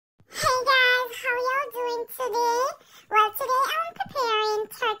doing today? Well, today I'm preparing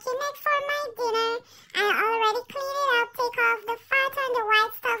turkey neck for my dinner. I already cleaned it up, take off the fat and the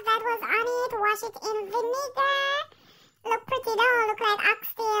white stuff that was on it, wash it in vinegar. Look pretty, don't look like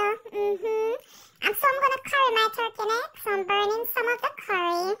oxtail. And so I'm going to curry my turkey neck, so I'm burning some of the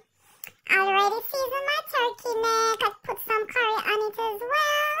curry. Already seasoned my turkey neck. I put some curry on it as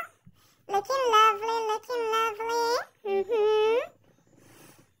well. Looking lovely, looking lovely.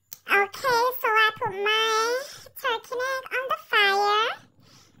 Okay, so I put my turkey neck on the fire.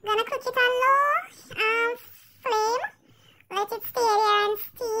 Gonna cook it on low flame. Let it stay there and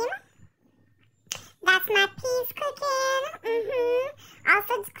steam. That's my peas cooking.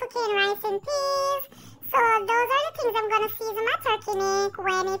 Also cooking rice and peas. So those are the things I'm gonna season my turkey neck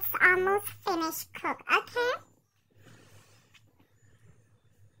when it's almost finished cooked. Okay?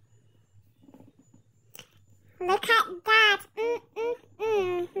 Look at that.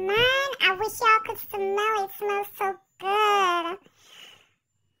 Man, I wish y'all could smell it. It smells so good.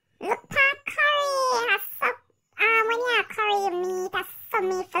 Look, pot curry. That's so, when you have curry you meat, that's so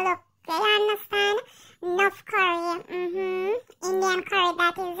me for look. Do you understand? Enough curry. Indian curry,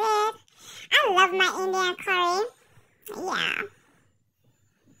 that is it. I love my Indian curry. Yeah.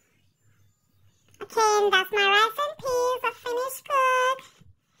 Okay, and that's my rice and peas. A finished cook.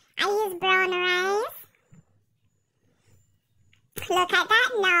 I use brown rice. Look at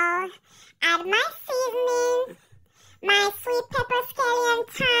that now. Add my seasoning, my sweet pepper, scallion,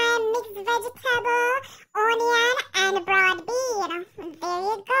 thyme, mixed vegetable, onion, and broad bean. There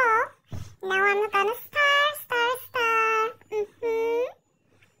you go. Now I'm gonna stir.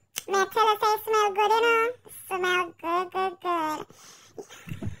 May I tell you say it smell good, you know? Smell good.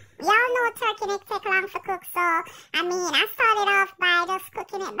 Y'all know turkey neck take long to cook, so I started off by just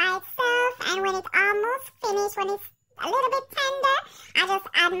cooking it by itself, and when it's almost finished, when it's a little bit tender, I just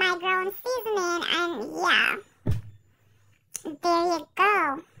add my ground seasoning, and yeah, there you go.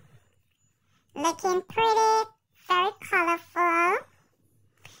 Looking pretty, very colorful,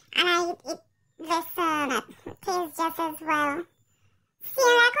 and listen, it tastes just as well. See,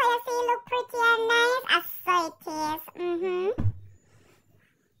 like how you see it look pretty and nice? I saw it tastes.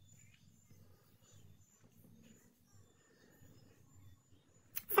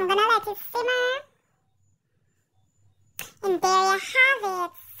 So I'm gonna let it simmer. And there you have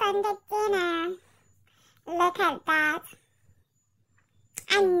it, Sunday dinner. Look at that.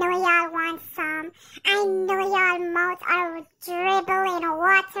 I know y'all want some. I know y'all mouths are dribbling,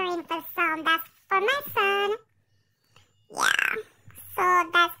 watering for some. That's for my son. Yeah. So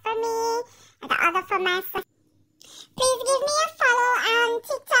that's for me, and the other for my son. Please give me a follow on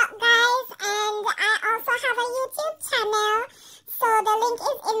TikTok, guys. And I also have a YouTube channel. So the link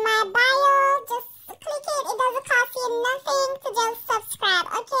is in my bio. Just click it. It doesn't cost you nothing to just subscribe,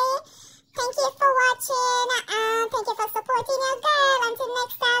 okay? Thank you for watching, and thank you for